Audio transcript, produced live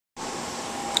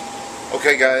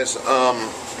Okay, guys.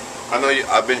 I know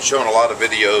I've been showing a lot of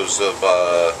videos of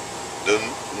the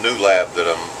new lab that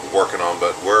I'm working on,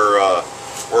 but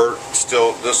we're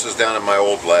still. This is down in my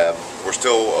old lab. We're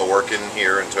still working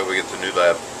here until we get the new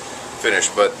lab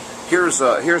finished. But here's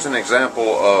an example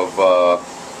of a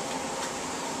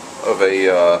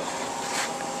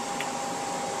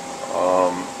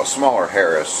smaller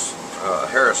Harris.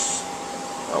 Harris,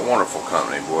 a wonderful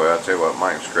company, boy. I tell you what,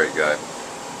 Mike's a great guy.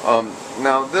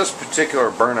 Now this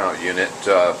particular burnout unit,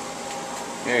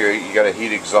 you got a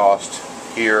heat exhaust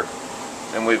here,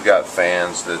 and we've got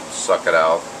fans that suck it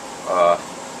out,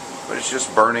 but it's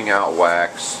just burning out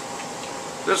wax.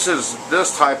 This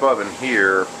type oven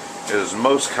here is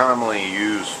most commonly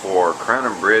used for Crown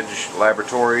and Bridge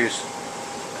laboratories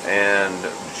and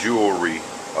jewelers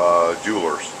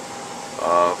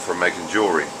for making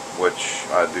jewelry, which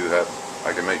I do have.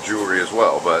 I can make jewelry as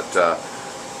well, but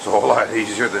it's a whole lot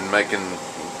easier than making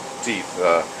teeth,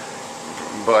 and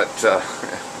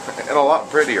a lot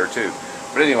prettier too.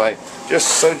 But anyway,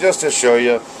 just to show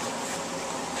you,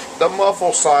 the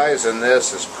muffle size in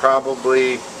this is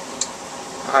probably,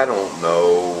 I don't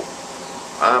know,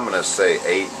 I'm gonna say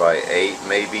 8 by 8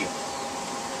 maybe.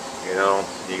 You know,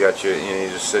 you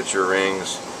just set your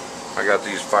rings. I got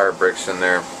these fire bricks in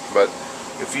there, but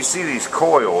if you see these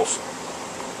coils,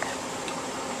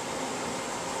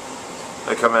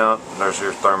 they come out, and there's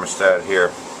your thermostat here,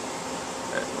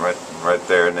 right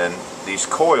there, and then these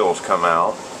coils come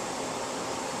out,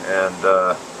 and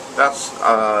that's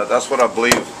what I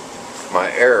believe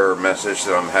my error message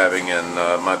that I'm having in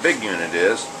my big unit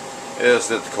is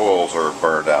that the coils are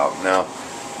burned out. Now,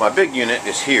 my big unit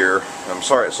is here. I'm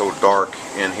sorry it's so dark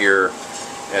in here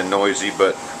and noisy,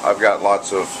 but I've got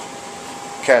lots of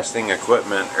casting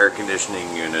equipment, air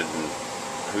conditioning unit, and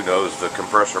who knows, the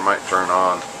compressor might turn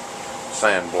on,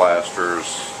 sand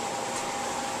blasters,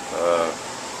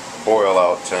 boil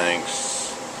out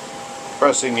tanks,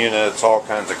 pressing units, all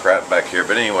kinds of crap back here.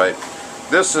 But anyway,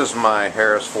 this is my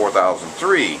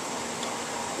HD4003,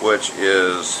 which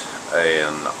is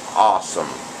an awesome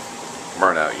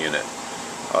burnout unit.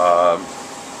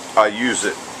 I use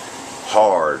it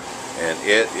hard, and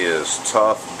it is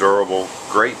tough, durable,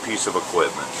 great piece of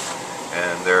equipment.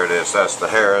 And there it is. That's the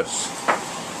Harris,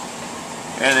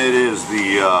 and it is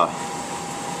the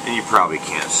and you probably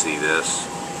can't see this,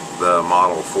 the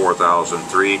model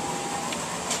 4003.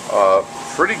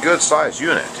 Pretty good size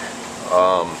unit.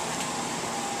 Now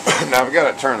I've got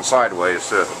it turned sideways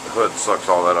so the hood sucks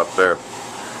all that up there,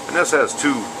 and this has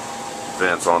 2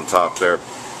 vents on top there.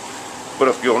 But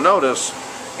if you'll notice,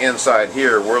 inside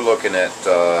here we're looking at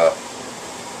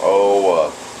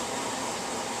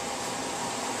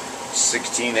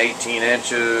 16-18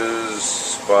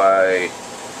 inches by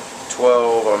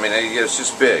 12. I mean, it's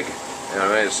just big. You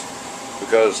know, it's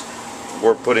because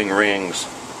we're putting rings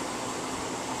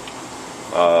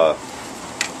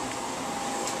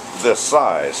this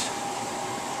size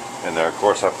in there. Of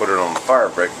course, I put it on the fire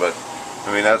brick, but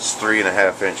I mean, that's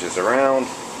 3.5 inches around.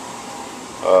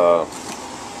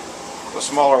 The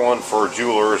smaller one for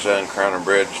jewelers and Crown and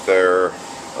Bridge, they're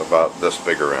about this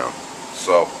big around.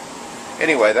 So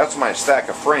anyway, that's my stack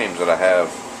of frames that I have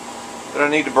that I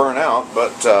need to burn out.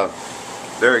 But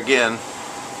there again,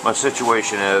 my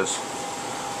situation is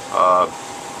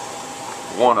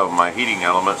one of my heating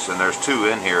elements, and there's 2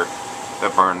 in here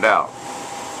that burned out.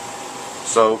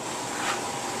 So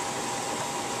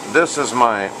this is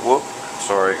my,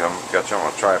 sorry, I've got you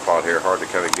on a tripod here, hard to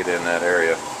kind of get in that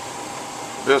area.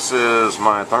 This is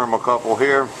my thermocouple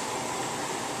here,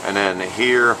 and then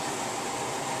here,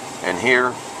 and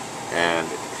here, and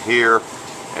here,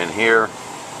 and here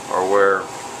are where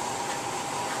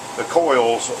the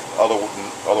coils,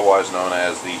 otherwise known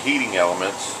as the heating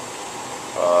elements,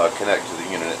 connect to the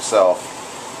unit itself.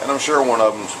 And I'm sure one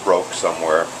of them's broke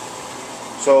somewhere.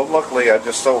 So luckily I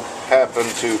just so happen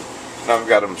to, and I've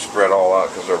got them spread all out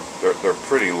because they're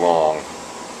pretty long.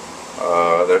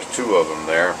 There's 2 of them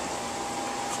there.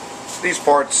 These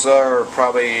parts are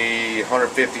probably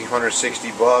 150,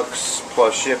 160 bucks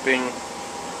plus shipping.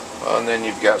 And then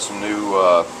you've got some new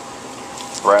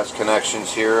brass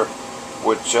connections here,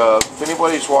 which if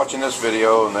anybody's watching this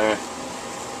video and they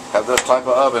have this type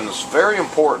of oven, it's very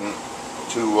important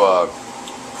to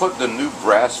put the new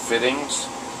brass fittings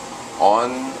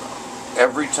on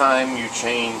every time you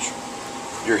change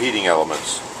your heating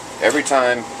elements. Every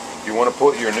time you want to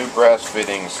put your new brass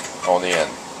fittings on the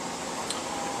end.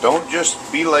 Don't just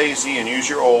be lazy and use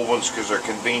your old ones because they're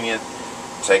convenient.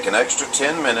 Take an extra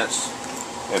 10 minutes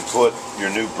and put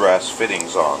your new brass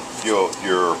fittings on.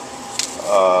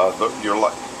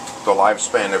 The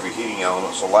lifespan of your heating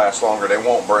elements will last longer. They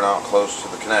won't burn out close to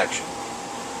the connection.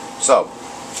 So,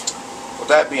 with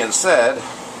that being said,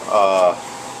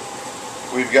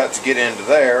 we've got to get into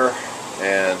there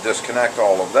and disconnect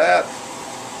all of that.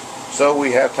 So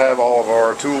we have to have all of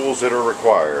our tools that are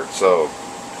required. So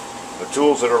the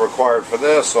tools that are required for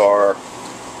this are,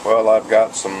 well, I've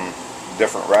got some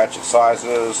different ratchet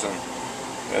sizes,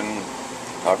 and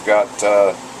I've got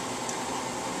the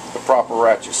proper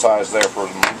ratchet size there for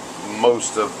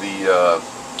most of the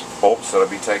bolts that I'll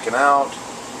be taking out.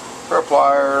 Pair of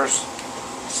pliers,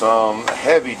 some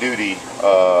heavy duty,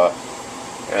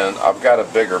 and I've got a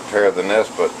bigger pair than this,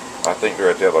 but I think they're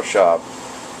at the other shop,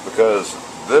 because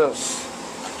this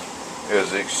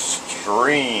is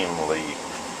extremely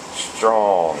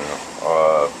strong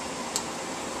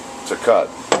to cut,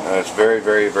 and it's very,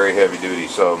 very, very heavy duty.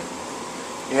 So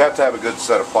you have to have a good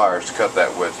set of pliers to cut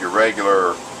that with. Your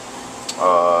regular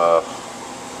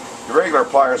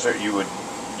pliers that you would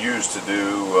use to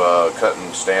do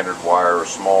cutting standard wires,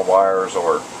 small wires,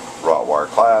 or wrought wire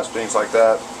clasp, things like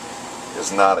that,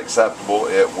 is not acceptable.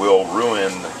 It will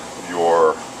ruin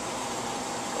your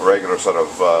regular set of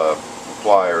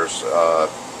pliers,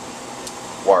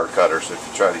 wire cutters, if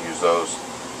you try to use those.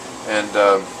 And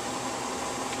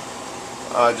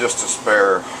just a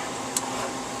spare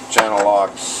channel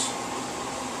locks,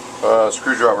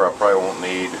 screwdriver I probably won't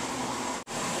need.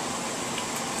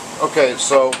 Okay,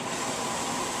 so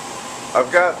I've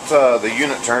got the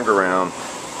unit turned around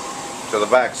to the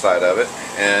back side of it,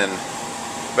 and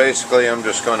basically I'm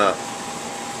just going to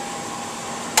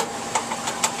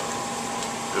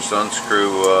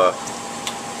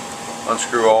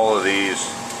unscrew all of these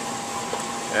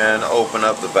and open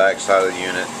up the back side of the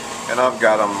unit. And I've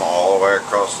got them all the way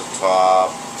across the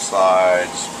top,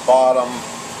 sides, bottom.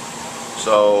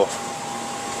 So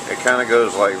it kind of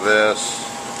goes like this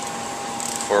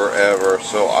forever.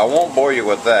 So I won't bore you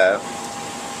with that.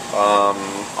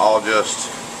 I'll just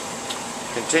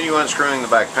continue unscrewing the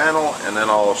back panel, and then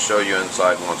I'll show you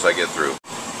inside once I get through.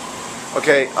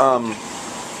 Okay,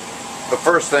 the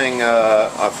first thing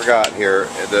I forgot here,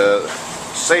 the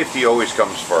safety always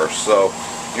comes first. So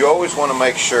you always want to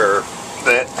make sure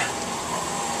that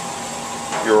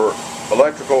your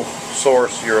electrical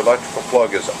source, your electrical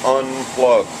plug, is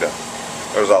unplugged.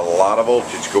 There's a lot of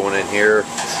voltage going in here,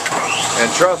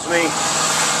 and trust me,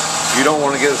 you don't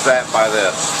want to get zapped by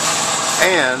this.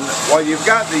 And while you've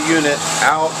got the unit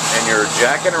out and you're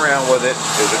jacking around with it,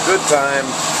 is a good time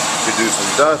to do some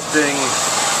dusting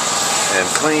and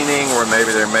cleaning, where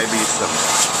maybe there may be some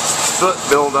soot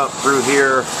buildup through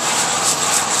here,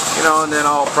 you know, and then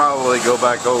I'll probably go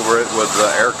back over it with the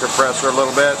air compressor a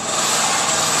little bit.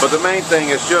 But the main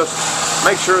thing is just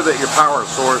make sure that your power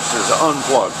source is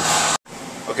unplugged.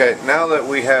 Okay, now that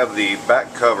we have the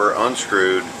back cover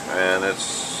unscrewed and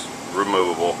it's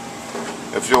removable,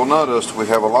 if you'll notice, we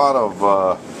have a lot of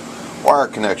wire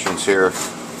connections here,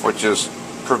 which is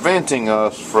preventing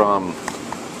us from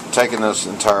taking this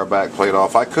entire back plate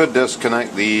off. I could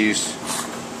disconnect these.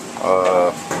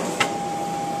 I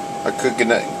could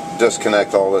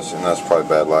disconnect all this, and that's probably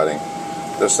bad lighting,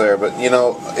 this there, but you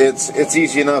know, it's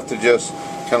easy enough to just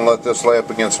kind of let this lay up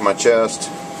against my chest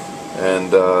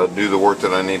and do the work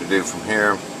that I need to do from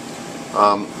here.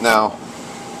 Now,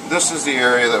 this is the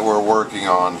area that we're working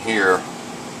on here.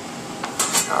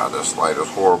 God, this light is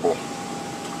horrible.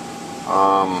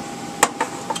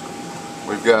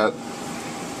 We've got,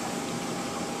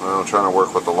 well, I'm trying to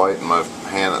work with the light in my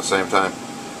hand at the same time.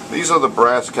 These are the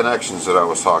brass connections that I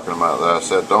was talking about, that I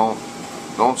said don't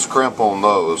scrimp on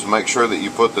those. Make sure that you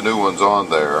put the new ones on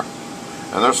there.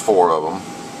 And there's 4 of them.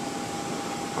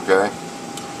 Okay?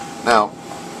 Now,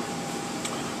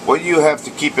 what you have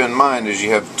to keep in mind is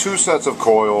you have 2 sets of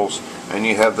coils, and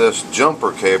you have this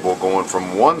jumper cable going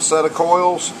from one set of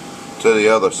coils to the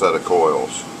other set of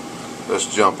coils. This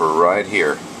jumper right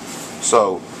here.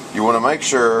 So you want to make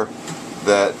sure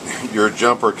that your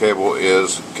jumper cable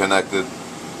is connected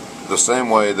the same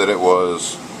way that it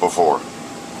was before.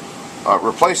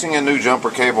 Replacing a new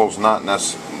jumper cable is not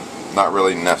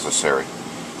really necessary.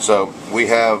 So we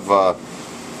have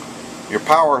your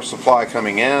power supply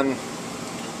coming in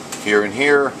here and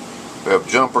here. We have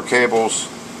jumper cables.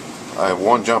 I have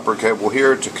one jumper cable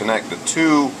here to connect the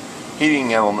 2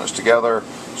 heating elements together.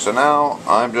 So now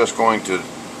I'm just going to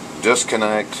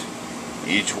disconnect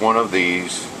each one of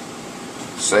these,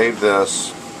 save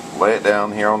this, lay it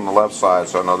down here on the left side,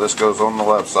 so I know this goes on the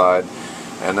left side,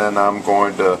 and then I'm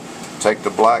going to take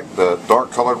the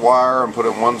dark colored wire and put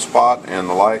it in one spot, and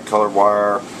the light colored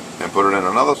wire and put it in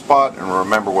another spot, and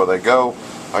remember where they go.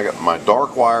 I got my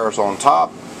dark wires on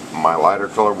top, my lighter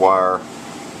colored wire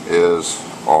is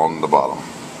on the bottom.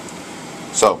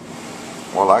 So,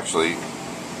 well, actually,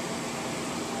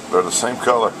 They're the same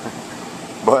color.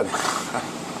 But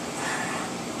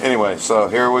anyway, so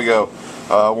here we go.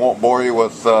 I won't bore you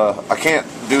with, I can't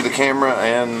do the camera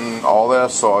and all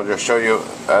this, so I'll just show you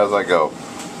as I go.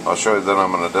 I'll show you that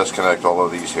I'm going to disconnect all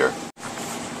of these here.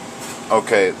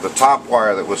 Okay, the top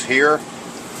wire that was here,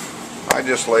 I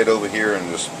just laid over here and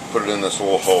just put it in this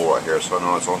little hole right here so I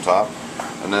know it's on top.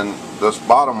 And then this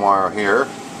bottom wire here,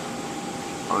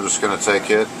 I'm just going to take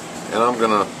it and I'm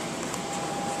going to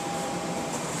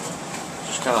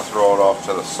just kind of throw it off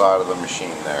to the side of the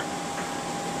machine there.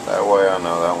 That way I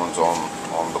know that one's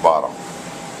on the bottom.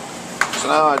 So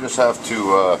now I just have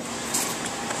to,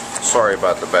 sorry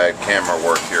about the bad camera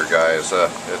work here, guys.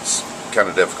 It's kind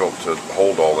of difficult to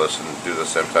hold all this and do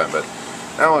this at the same time. But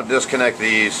now I want to disconnect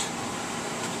these,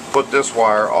 put this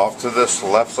wire off to this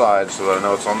left side so that I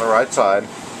know it's on the right side,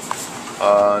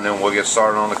 and then we'll get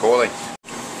started on the coiling.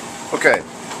 Okay,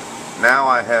 now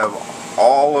I have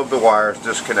all of the wires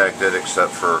disconnected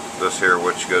except for this here,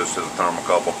 which goes to the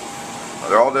thermocouple.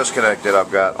 They're all disconnected.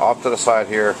 I've got off to the side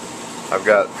here, I've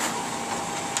got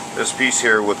this piece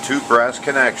here with two brass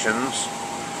connections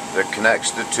that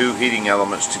connects the two heating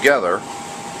elements together.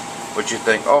 But you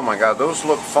think, oh my god, those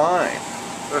look fine.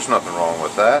 There's nothing wrong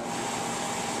with that.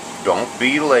 Don't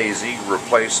be lazy,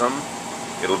 replace them.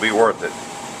 It'll be worth it.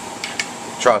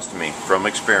 Trust me, from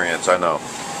experience, I know.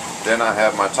 Then I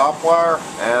have my top wire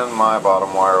and my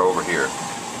bottom wire over here.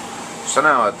 So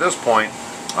now at this point,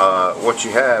 what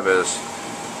you have is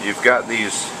you've got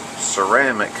these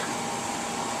ceramic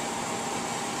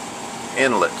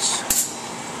inlets.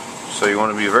 So you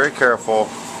want to be very careful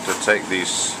to take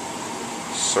these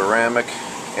ceramic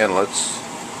inlets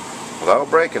without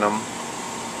breaking them.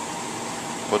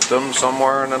 Put them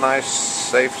somewhere in a nice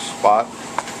safe spot,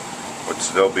 which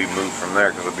they'll be moved from there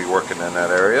because they'll be working in that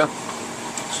area.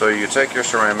 So you take your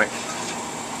ceramic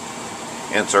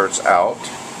inserts out,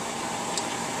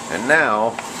 and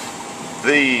now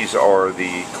these are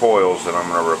the coils that I'm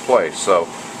going to replace. So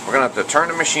we're going to have to turn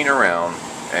the machine around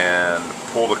and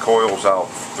pull the coils out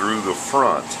through the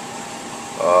front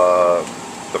of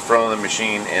the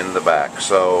machine in the back.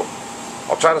 So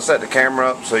I'll try to set the camera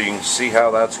up so you can see how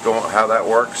that's going, how that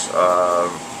works.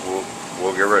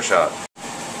 We'll give it a shot.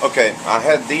 Okay, I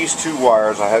had these two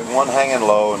wires. I had one hanging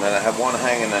low, and then I had one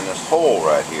hanging in this hole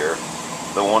right here.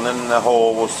 The one in the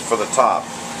hole was for the top.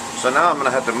 So now I'm going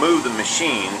to have to move the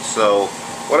machine. So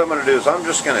what I'm going to do is I'm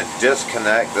just going to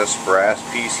disconnect this brass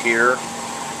piece here,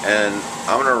 and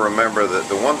I'm going to remember that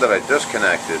the one that I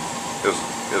disconnected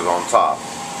is on top.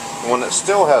 The one that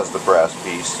still has the brass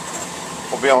piece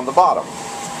will be on the bottom.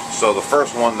 So the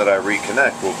first one that I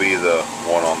reconnect will be the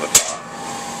one on the top.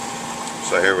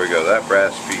 So here we go, that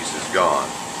brass piece is gone.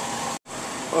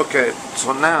 Okay,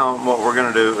 so now what we're going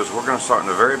to do is we're going to start in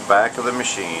the very back of the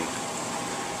machine.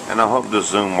 And I hope the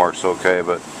zoom works okay,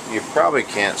 but you probably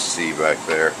can't see back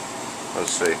there.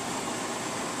 Let's see. I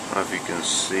don't know if you can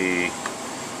see.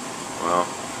 Well,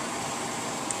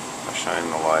 I shine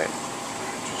the light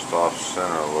just off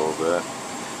center a little bit.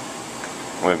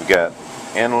 We've got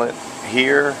inlet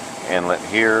here,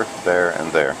 there,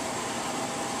 and there.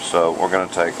 So we're going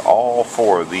to take all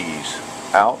four of these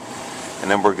out, and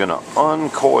then we're going to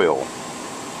uncoil.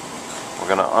 We're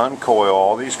going to uncoil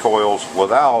all these coils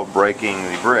without breaking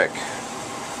the brick.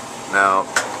 Now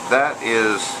that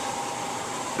is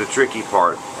the tricky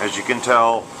part. As you can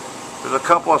tell, there's a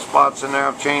couple of spots in there.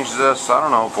 I've changed this, I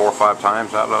don't know, 4 or 5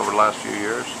 times out over the last few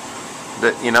years,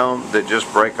 that, you know, that just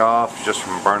break off just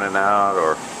from burning out,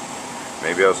 or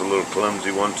maybe I was a little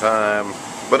clumsy one time,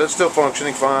 but it's still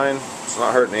functioning fine. It's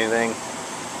not hurting anything.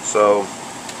 So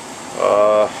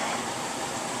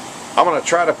I'm going to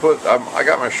try to put, I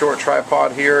got my short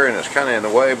tripod here and it's kind of in the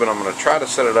way, but I'm going to try to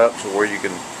set it up to where you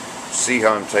can see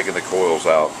how I'm taking the coils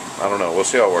out. I don't know, we'll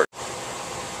see how it works.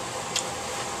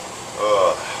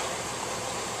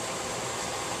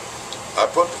 I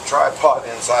put the tripod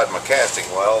inside my casting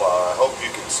well. I hope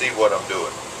you can see what I'm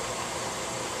doing.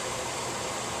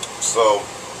 So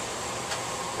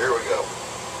here we go.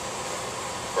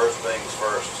 First things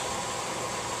first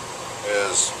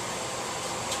is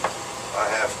I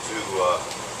have to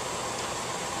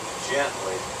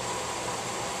gently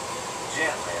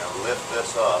lift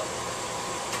this up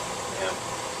and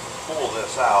pull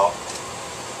this out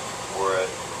where it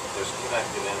is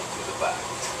connected into the back.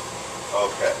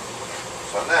 Okay,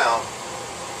 so now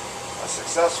I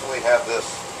successfully have this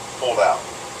pulled out.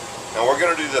 And we're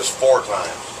going to do this 4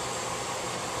 times.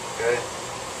 Okay?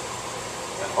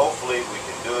 And hopefully we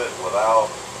can do it without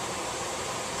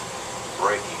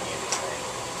breaking anything.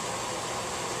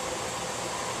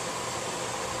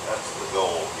 That's the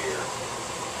goal here.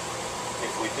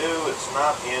 If we do, it's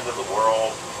not the end of the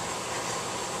world.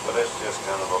 but it's just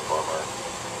kind of a bummer.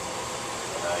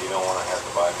 Now you don't want to have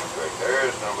to buy new brake.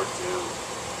 There's number 2.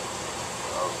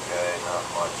 Okay, not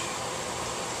much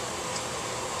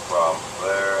problem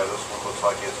there. This one looks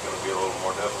like it's going to be a little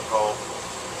more difficult.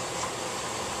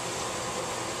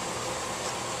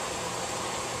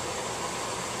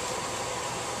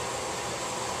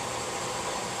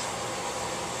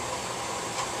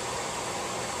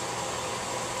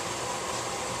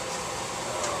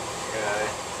 Okay.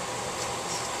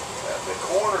 At the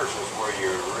corners is where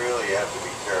you really have to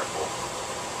be careful.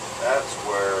 That's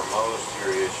where most of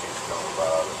your issues come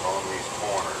about, is on these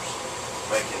corners,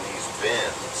 making these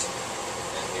bends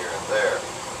in here and there.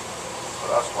 So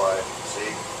that's why,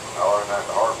 see, I learned that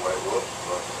the hard way. Whoops,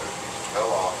 look, there's a piece of fell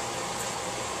off.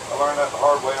 I learned that the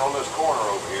hard way on this corner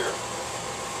over here.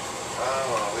 I'm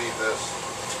going to leave this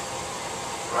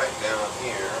right down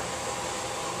here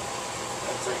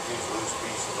and take these loose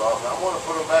pieces off. Now I want to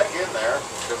put them back in there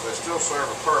because they still serve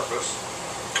a purpose.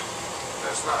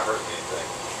 That's not hurting anything.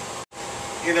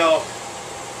 You know,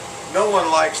 no one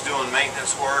likes doing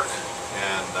maintenance work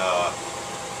and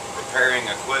repairing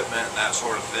equipment and that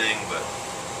sort of thing, but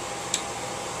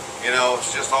you know,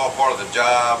 it's just all part of the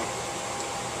job.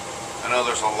 I know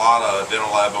there's a lot of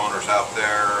dental lab owners out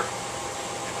there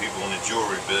and people in the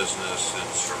jewelry business and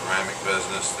ceramic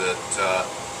business that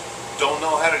don't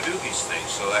know how to do these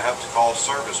things, so they have to call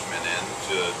servicemen in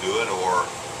to do it or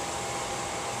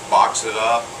box it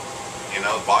up. You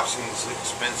know, boxing is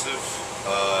expensive.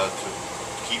 To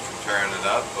keep from tearing it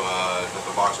up, you have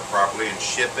to box it properly and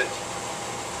ship it.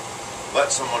 Let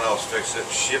someone else fix it,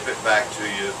 ship it back to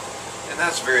you, and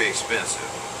that's very expensive.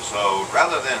 So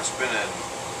rather than spending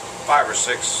 $500 or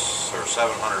 $600 or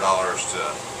 $700 to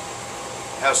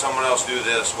have someone else do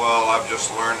this, well, I've just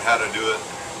learned how to do it.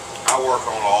 I work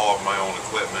on all of my own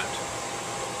equipment.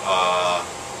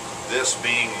 This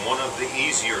being one of the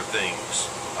easier things.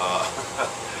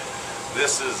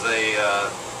 This is a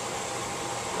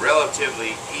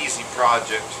relatively easy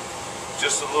project,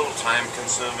 just a little time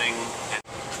consuming,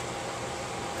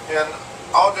 and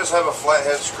I'll just have a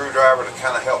flathead screwdriver to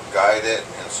kind of help guide it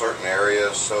in certain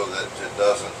areas so that it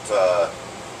doesn't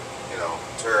you know,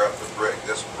 tear up the brick.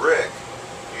 This brick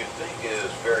you'd think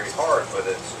is very hard, but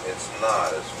it's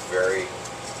not. It's very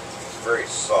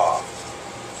soft.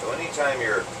 So anytime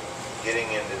you're getting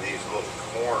into these little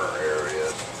corner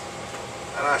areas,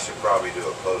 and I should probably do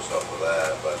a close-up of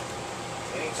that, but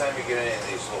anytime you get into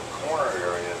these little corner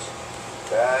areas,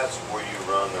 that's where you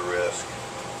run the risk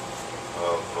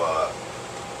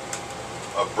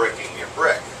of breaking your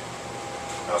brick.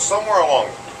 Now somewhere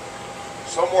along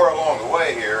the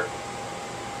way here,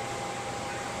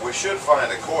 we should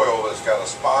find a coil that's got a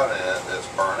spot in it that's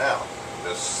burnt out,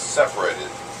 that's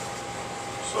separated.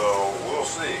 So we'll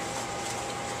see.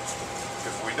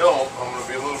 If we don't, I'm going to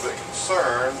be a little bit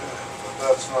concerned that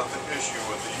that's not the issue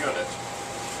with the unit.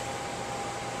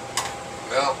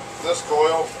 Now, this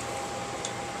coil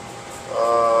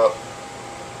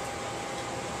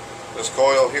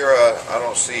here, I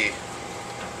don't see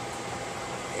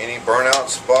any burnout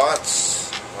spots.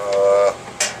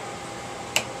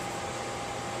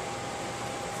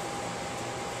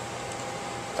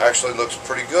 Actually looks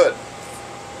pretty good.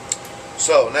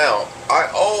 So now, I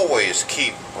always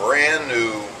keep brand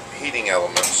new heating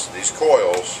elements, these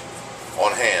coils,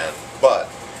 on hand, but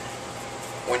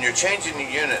when you're changing the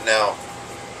unit now,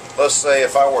 let's say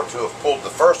if I were to have pulled the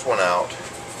first one out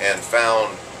and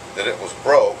found that it was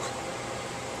broke,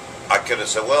 I could have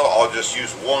said, well, I'll just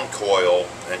use one coil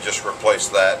and just replace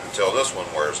that until this one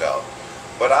wears out.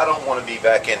 But I don't want to be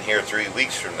back in here 3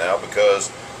 weeks from now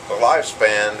because the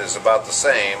lifespan is about the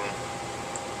same.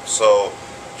 So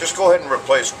just go ahead and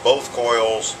replace both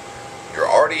coils. You're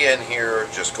already in here,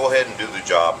 just go ahead and do the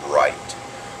job right.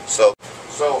 So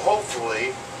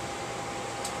hopefully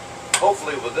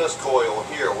with this coil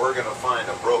here, we're going to find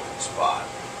a broken spot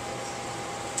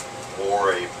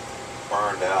or a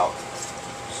burned out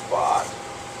spot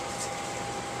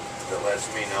that lets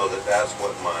me know that that's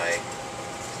what my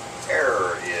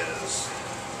error is.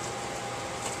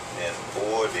 And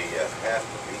boy, do you have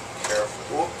to be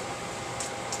careful. Whoop.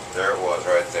 There it was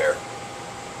right there.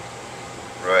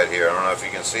 Right here. I don't know if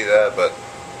you can see that, but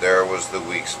there was the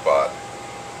weak spot.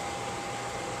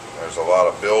 There's a lot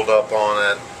of buildup on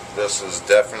it. This is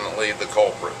definitely the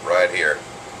culprit right here.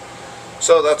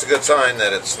 So that's a good sign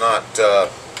that it's not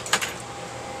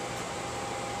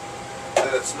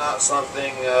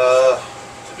something to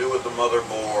do with the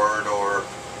motherboard or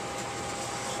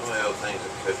some of the other things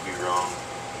that could be wrong.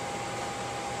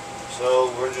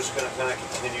 So we're just going to kind of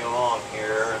continue along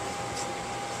here. And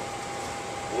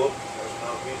whoop, there's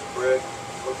another piece of brick.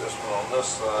 Put this one on this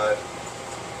side.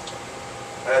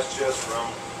 That's just from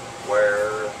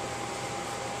wear,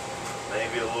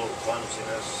 maybe a little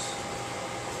clumsiness.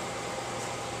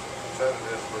 I try to do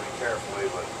this pretty carefully,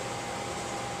 but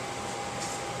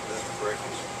this brick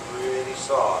is pretty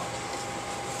soft.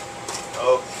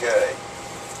 Okay.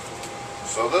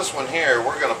 So this one here,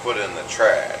 we're going to put in the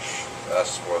trash.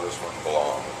 That's where this one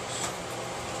belongs.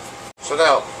 So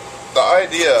now, the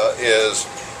idea is,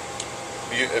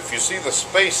 if you see the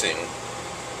spacing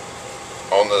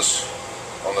on this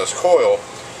coil,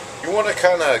 you want to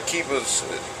kind of keep as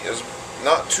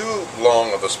not too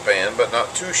long of a span, but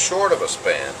not too short of a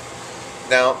span.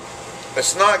 Now,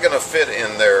 it's not going to fit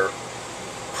in there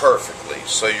perfectly,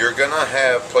 so you're going to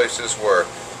have places where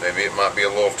maybe it might be a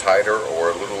little tighter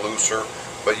or a little looser,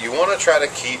 but you want to try to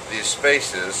keep these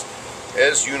spaces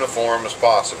as uniform as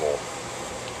possible.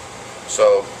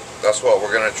 So that's what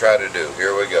we're going to try to do.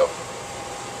 Here we go.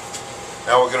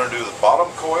 Now we're going to do the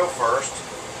bottom coil first.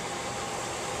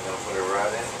 I'm going to put it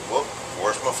right in. Whoop,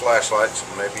 where's my flashlight? So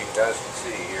maybe you guys can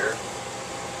see here.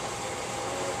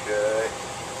 Okay.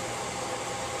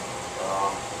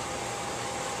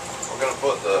 We're going to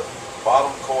put the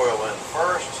bottom coil in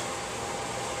first.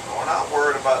 And we're not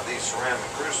worried about these ceramic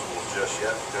crucibles just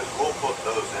yet, because we'll put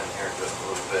those in here in just a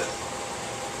little bit.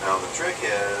 Now the trick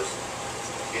is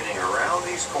getting around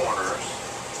these corners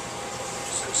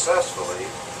successfully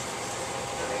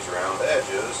and these round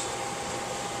edges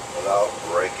without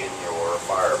breaking your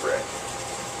fire brick.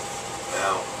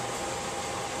 Now,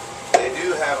 they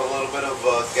do have a little bit of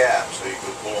a gap, so you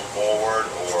can pull them forward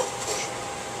or push them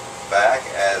back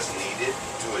as needed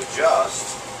to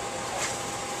adjust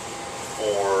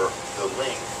for the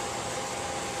length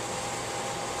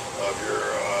of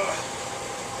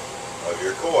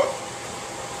your coil.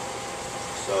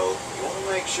 So you want to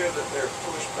make sure that they're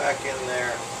pushed back in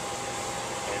there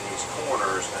in these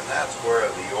corners, and that's where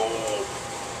the old,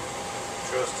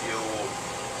 trusty old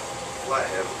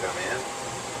flathead will come in.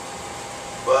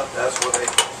 But that's where they,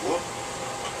 whoop,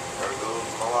 there goes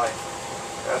my light.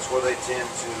 That's where they tend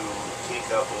to kink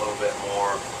up a little bit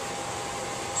more.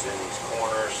 It's in these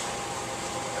corners.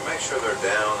 And make sure they're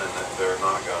down and that they're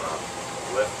not going to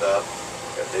lift up.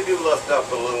 If they do lift up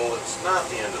a little, it's not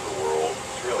the end of the world.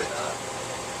 It's really not.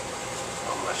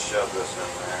 I'm going to shove this in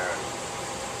there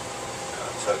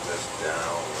and tuck this down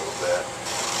a little bit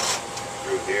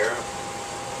through here.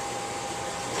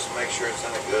 Just make sure it's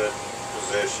in a good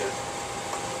position.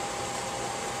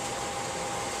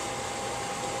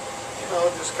 You know,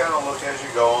 just kind of look as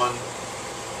you're going.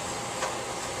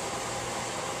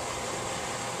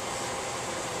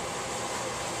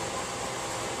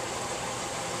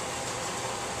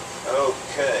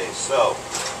 Okay, so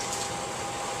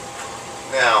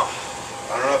now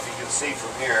I don't know if you can see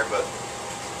from here, but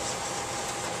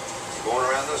going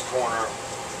around this corner,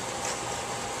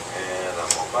 and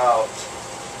I'm about,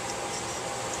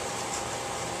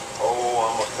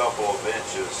 I'm a couple of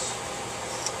inches.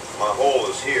 My hole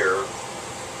is here,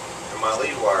 and my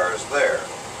lead wire is there.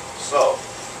 So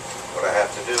what I have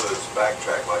to do is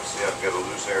backtrack. Like, see, I've got a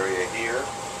loose area here.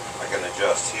 I can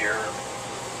adjust here.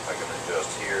 I can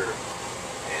adjust here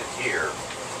and here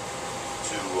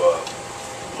to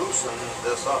loosen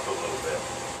this up a little bit.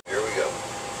 Here we go.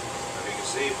 As you can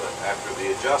see, but after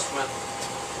the adjustment,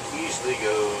 it easily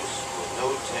goes with no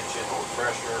tension or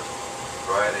pressure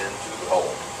right into the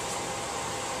hole.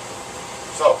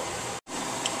 So,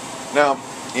 now,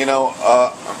 you know,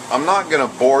 I'm not going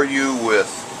to bore you with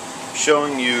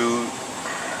showing you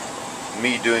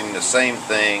me doing the same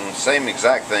thing, same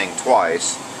exact thing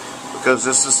twice, because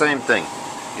it's the same thing.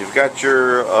 You've got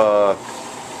your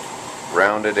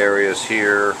rounded areas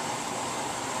here,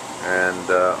 and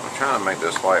I'm trying to make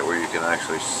this light where you can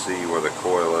actually see where the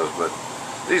coil is, but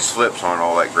these flips aren't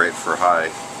all that great for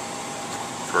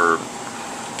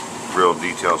real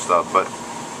detailed stuff. But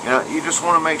you know, you just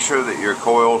want to make sure that your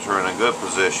coils are in a good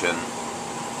position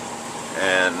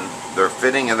and they're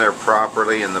fitting in there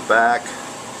properly in the back.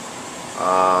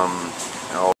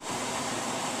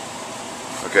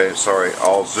 Okay, sorry,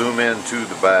 I'll zoom in to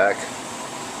the back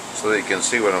so that you can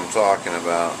see what I'm talking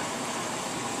about.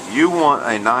 You want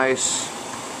a nice,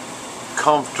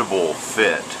 comfortable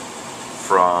fit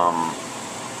from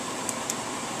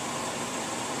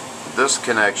this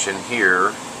connection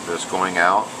here that's going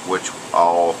out, which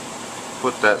I'll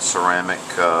put that ceramic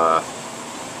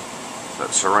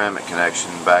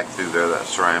connection back through there, that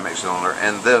ceramic cylinder,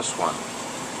 and this one.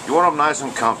 You want them nice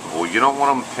and comfortable. You don't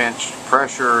want them pinched,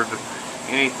 pressured,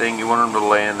 anything. You want them to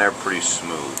lay in there pretty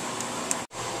smooth.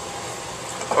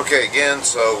 Okay, again,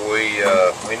 so we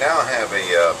now have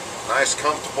a nice,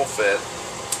 comfortable fit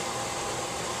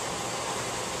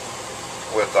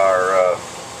with our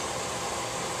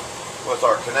with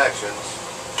our connections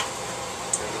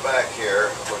in the back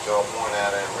here, which I'll point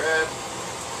out in red,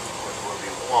 which will be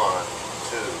 1,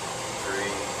 2, 3,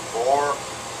 4,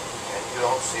 and you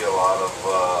don't see a lot of,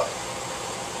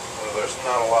 there's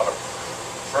not a lot of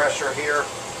pressure here,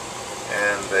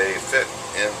 and they fit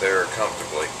in there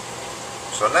comfortably.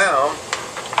 So now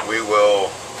we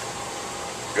will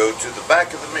go to the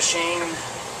back of the machine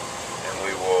and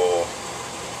we will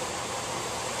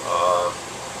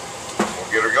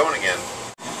we'll get her going again.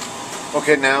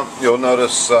 Okay, now you'll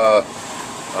notice I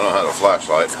don't have a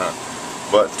flashlight,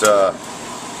 but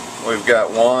we've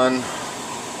got 1,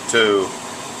 2,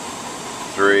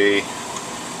 3,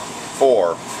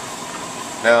 4.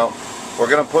 Now we're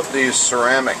going to put these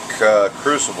ceramic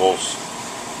crucibles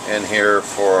in here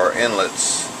for our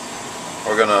inlets.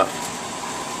 We're going to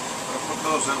put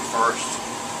those in first,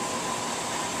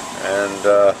 and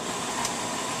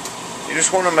you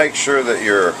just want to make sure that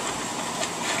you're,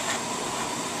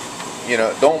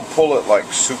 don't pull it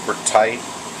like super tight,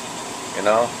 and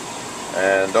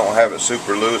don't have it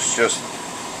super loose. Just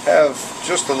have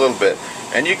just a little bit,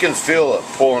 and you can feel it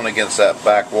pulling against that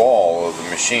back wall of the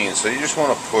machine, so you just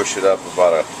want to push it up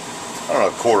about a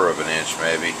 1/4 of an inch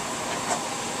maybe,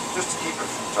 just to keep it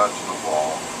from touching the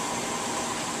wall.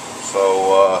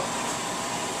 So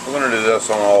we're going to do this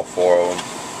on all 4 of them.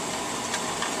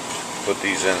 Put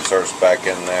these inserts back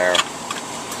in there.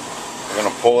 We're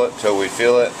going to pull it till we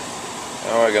feel it,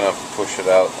 and we're going to push it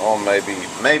out on maybe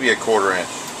a 1/4 inch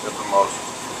at the most,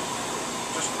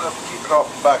 just enough to keep it off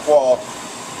the back wall.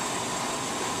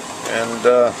 And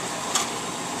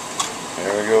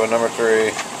here we go with number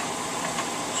 3.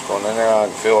 Just going in there, I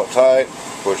can feel it tight,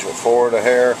 push it forward a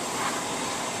hair.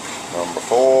 Number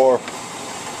 4,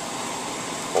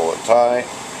 pull it tight,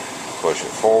 push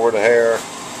it forward a hair.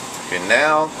 Okay,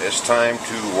 now it's time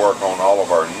to work on all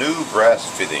of our new brass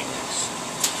fittings.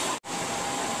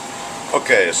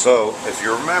 Okay, so if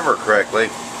you remember correctly,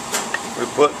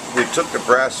 we took the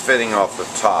brass fitting off the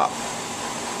top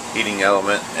heating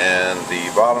element, and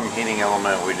the bottom heating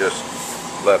element we just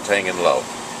left hanging low.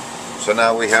 So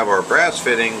now we have our brass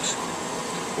fittings,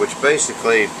 which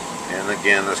basically, and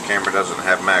again this camera doesn't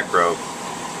have macro,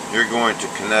 you're going to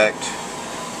connect,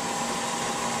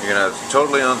 you're going to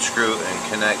totally unscrew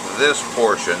and connect this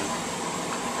portion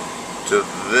to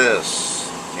this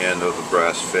end of the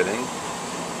brass fitting,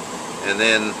 and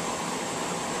then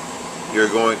you're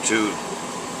going to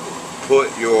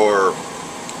put your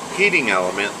heating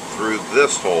element through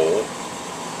this hole,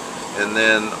 and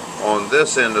then on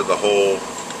this end of the hole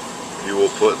you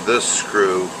will put this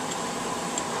screw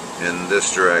in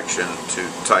this direction to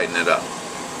tighten it up.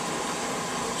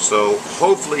 So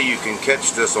hopefully you can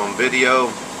catch this on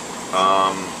video.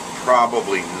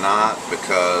 Probably not,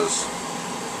 because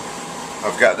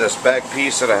I've got this back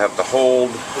piece that I have to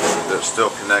hold that's still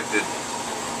connected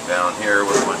down here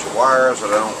with a bunch of wires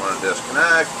that I don't want to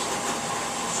disconnect.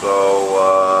 So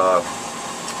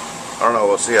I don't know,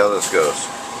 we'll see how this goes.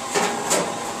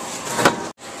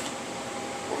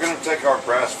 We're going to take our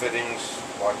brass fittings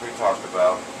like we talked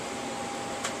about,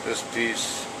 this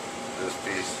piece,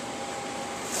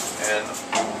 and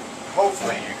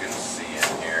hopefully you can see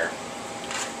in here.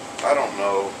 I don't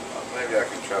know, maybe I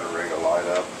can try to rig a light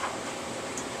up.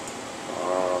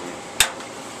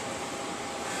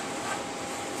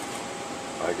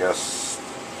 I guess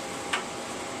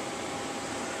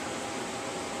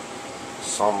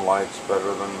some light's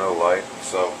better than no light.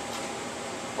 So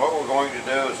what we're going to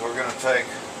do is we're going to take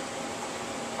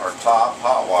our top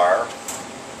hot wire,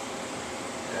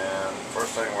 and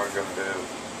first thing we're going to do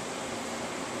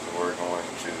is we're going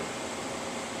to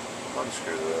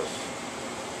unscrew this.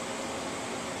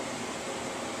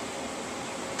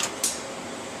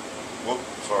 Whoop,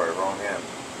 sorry, wrong end.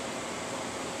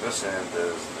 This end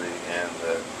is the end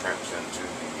that crimps into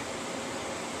the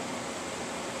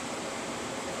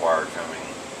wire coming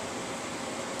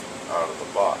out of the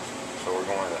box. So we're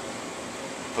going to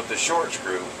put the short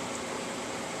screw,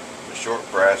 the short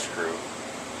brass screw,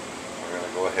 we're going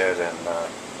to go ahead and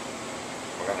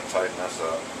we're going to tighten this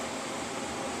up.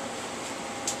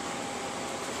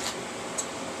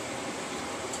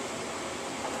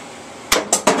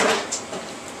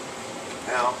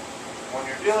 Now, when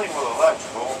you're dealing with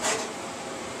electrical,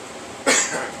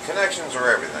 connections are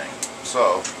everything.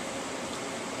 So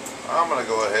I'm going to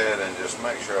go ahead and just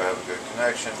make sure I have a good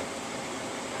connection,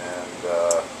 and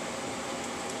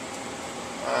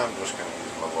I'm just going to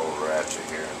use my little ratchet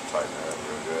here and tighten it up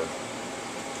real good.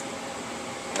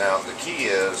 Now the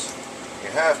key is you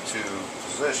have to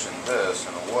position this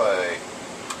in a way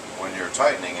when you're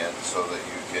tightening it so that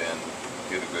you can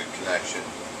get a good connection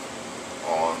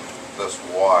on this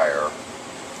wire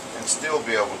and still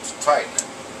be able to tighten it.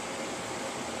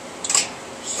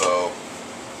 So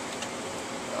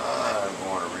I'm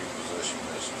going to reposition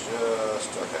this just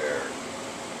a hair.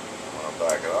 I'm going to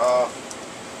back it off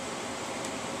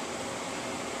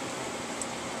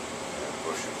and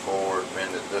push it forward, bend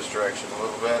it this direction a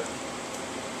little bit.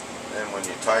 Then when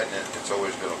you tighten it, it's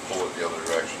always going to pull it the other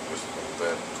direction just a little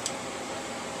bit.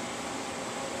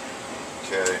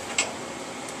 Okay,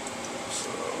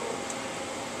 so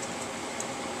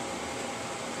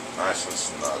nice and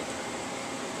snug.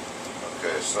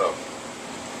 Okay, so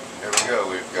here we go.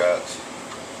 We've got,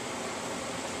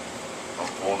 I'm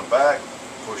pulling it back,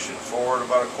 pushing forward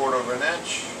about 1/4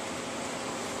 inch.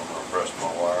 I'm going to press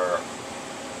my wire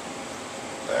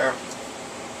there.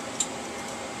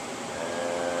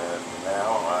 And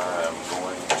now I'm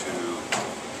going to,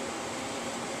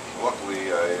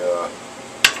 luckily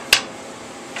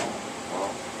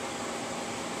well,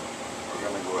 we're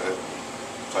going to go ahead and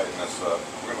tighten this up.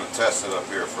 We're going to test it up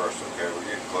here first, okay? We're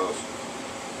getting close.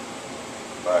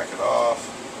 Back it off.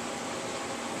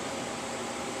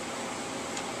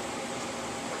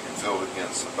 I can feel it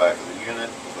against the back of the unit.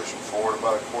 Push it forward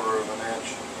about 1/4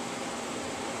 inch.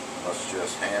 Let's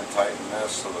just hand tighten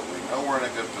this so that we know we're in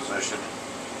a good position.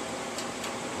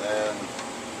 And then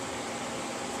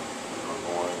we're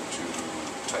going to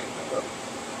tighten it up.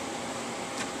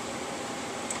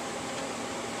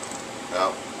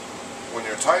 Now, when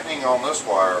you're tightening on this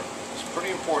wire, it's pretty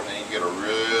important that you get a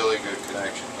really good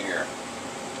connection here.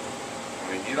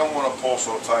 I mean, you don't want to pull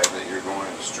so tight that you're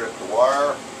going to strip the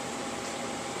wire,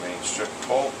 strip the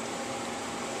bolt,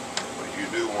 but you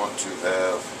do want to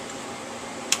have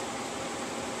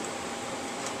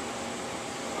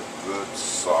a good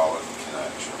solid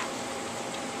connection.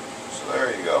 So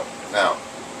there you go. Now,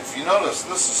 if you notice,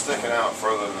 this is sticking out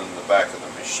further than the back of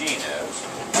the machine is.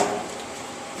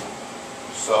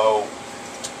 So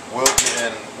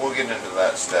we'll get into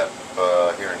that step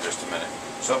here in just a minute.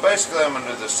 So basically I'm going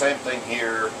to do the same thing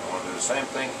here, I'm going to do the same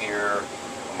thing here,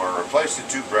 I'm going to replace the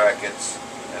 2 brackets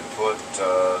and put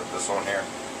this on here.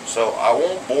 So I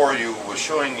won't bore you with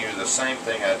showing you the same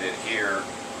thing I did here,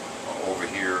 over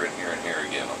here, and here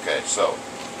again, okay? So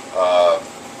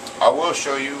I will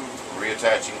show you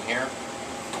reattaching here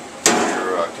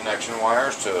your connection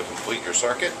wires to complete your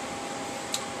circuit.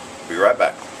 Be right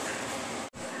back.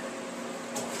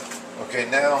 Okay,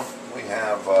 now we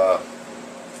have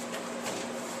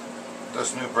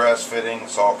this new brass fitting.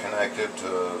 It's all connected to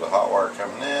the hot wire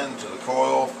coming in to the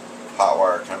coil, hot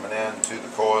wire coming in to the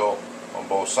coil on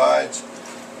both sides.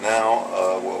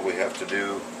 Now what we have to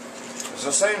do is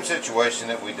the same situation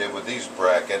that we did with these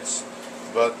brackets,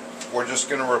 but we're just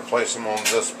going to replace them on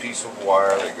this piece of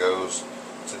wire that goes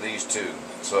to these 2.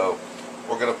 So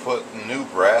we're going to put new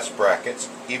brass brackets.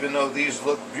 Even though these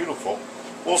look beautiful,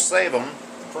 we'll save them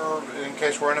for in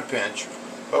case we're in a pinch,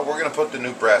 but we're going to put the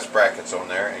new brass brackets on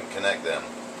there and connect them.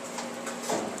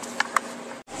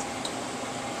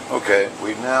 Okay,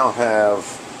 we now have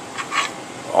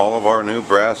all of our new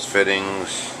brass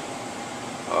fittings.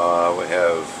 We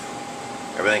have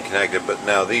everything connected, but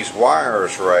now these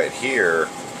wires right here,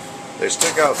 they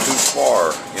stick out too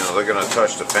far. You know, they're going to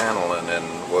touch the panel, and then,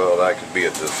 well, that could be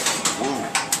a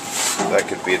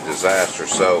disaster.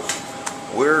 So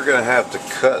we're going to have to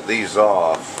cut these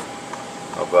off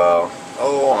about,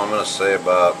 I'm going to say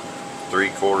about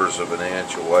 3/4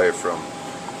 inch away from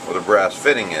where the brass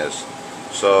fitting is.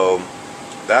 So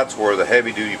that's where the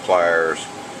heavy duty pliers,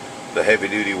 the heavy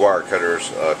duty wire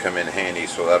cutters come in handy.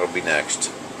 So that'll be next.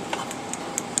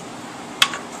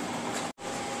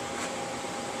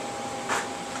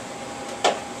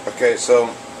 Okay, so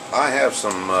I have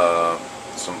some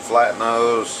flat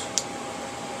nose,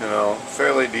 you know,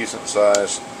 fairly decent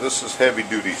size. This is heavy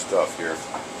duty stuff here.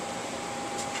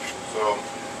 So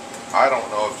I don't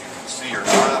know if you can see or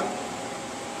not.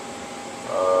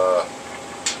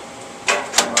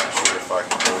 I'm not sure if I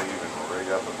can really even rig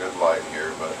up a good light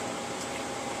here, but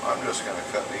I'm just going to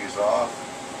cut these off.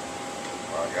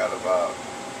 I got about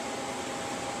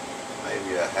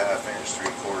maybe a 1/2 inch,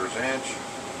 3/4 inch.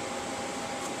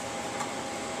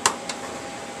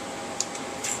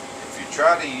 If you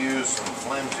try to use some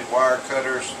flimsy wire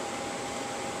cutters,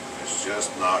 it's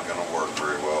just not going to work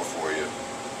very well for you.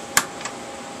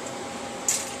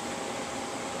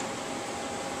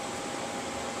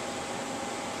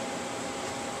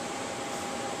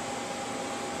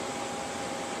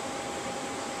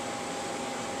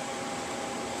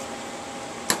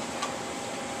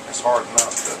 It's hard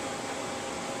enough to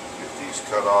get these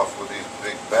cut off with these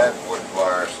big bad boy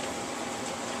pliers.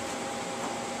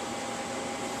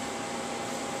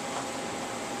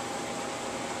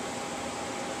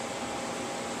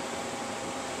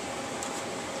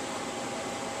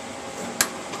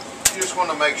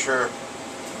 want to make sure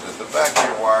that the back of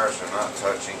your wires are not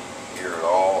touching here at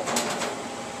all.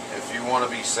 If you want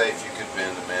to be safe, you could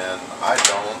bend them in. I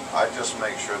don't. I just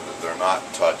make sure that they're not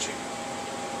touching.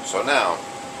 So now,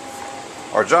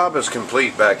 our job is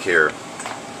complete back here.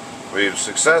 We've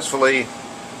successfully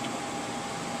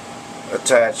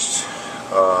attached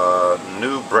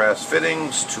new brass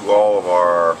fittings to all of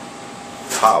our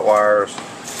hot wires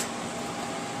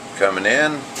coming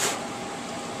in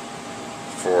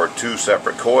for two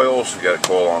separate coils. You got a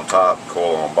coil on top,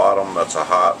 coil on bottom. That's a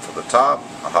hot for the top,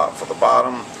 a hot for the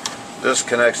bottom. This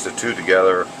connects the two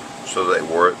together so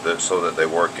that they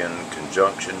work in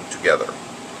conjunction together.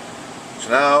 So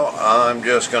now I'm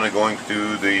just going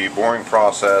through the boring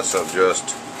process of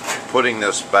just putting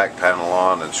this back panel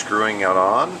on and screwing it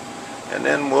on, and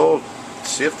then we'll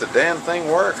see if the damn thing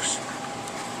works.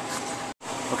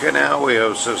 Okay, now we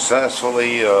have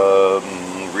successfully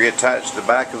reattached the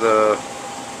back of the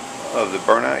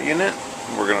burnout unit.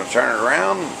 We're going to turn it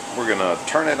around, we're going to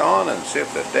turn it on and see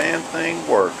if the damn thing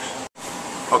works.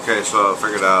 Okay, so I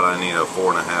figured out I need a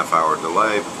 4.5 hour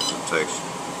delay because it takes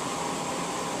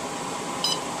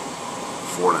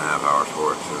 4.5 hours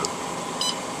for it to.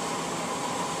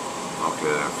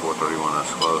 Okay, 4:31, that's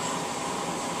close.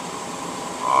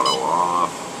 Auto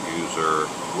off, user,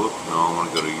 whoop, no, I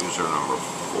want to go to user number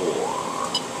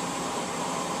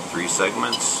 4. 3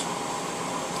 segments.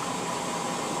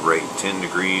 Rate 10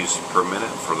 degrees per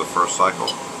minute for the first cycle.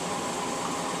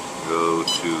 Go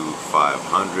to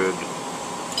 500.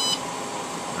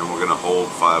 And we're going to hold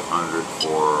 500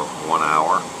 for 1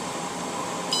 hour.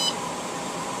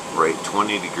 Rate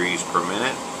 20 degrees per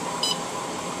minute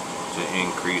to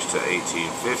increase to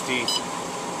 1850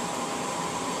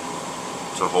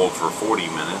 to hold for 40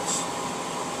 minutes.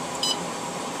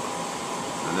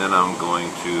 And then I'm going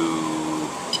to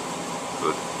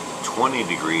put 20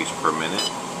 degrees per minute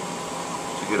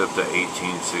to get up to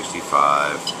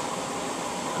 1865.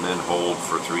 And then hold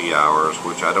for 3 hours,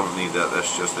 which I don't need that.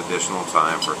 That's just additional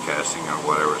time for casting or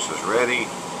whatever. It says ready,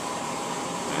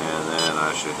 and then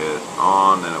I should hit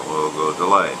on, and it will go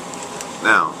delay.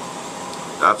 Now,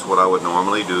 that's what I would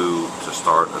normally do to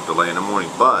start a delay in the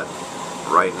morning, but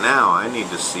right now I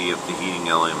need to see if the heating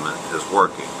element is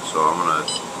working. So I'm going to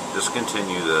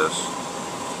discontinue this.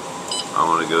 I'm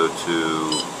going to go to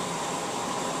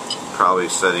probably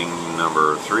setting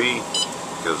number 3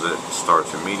 because it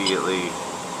starts immediately.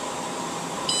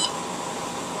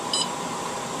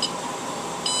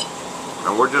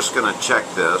 And we're just going to check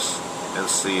this and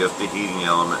see if the heating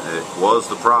element was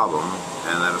the problem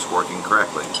and that it's working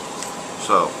correctly.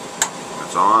 So,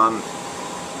 it's on.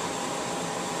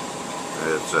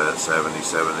 It's at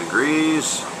 77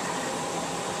 degrees.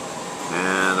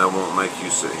 And I won't make you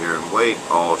sit here and wait.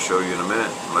 I'll show you in a minute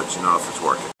and let you know if it's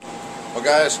working. Well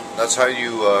guys, that's how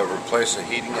you replace a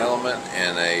heating element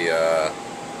in a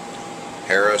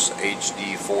Harris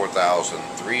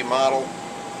HD4003 model.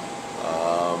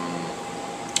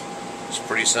 It's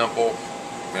pretty simple.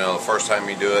 You know, the first time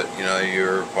you do it, you know,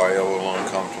 you're probably a little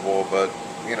uncomfortable, but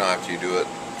you know, after you do it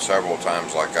several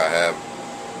times like I have,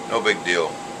 no big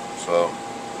deal. So,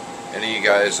 any of you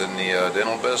guys in the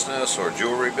dental business or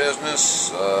jewelry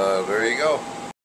business, there you go.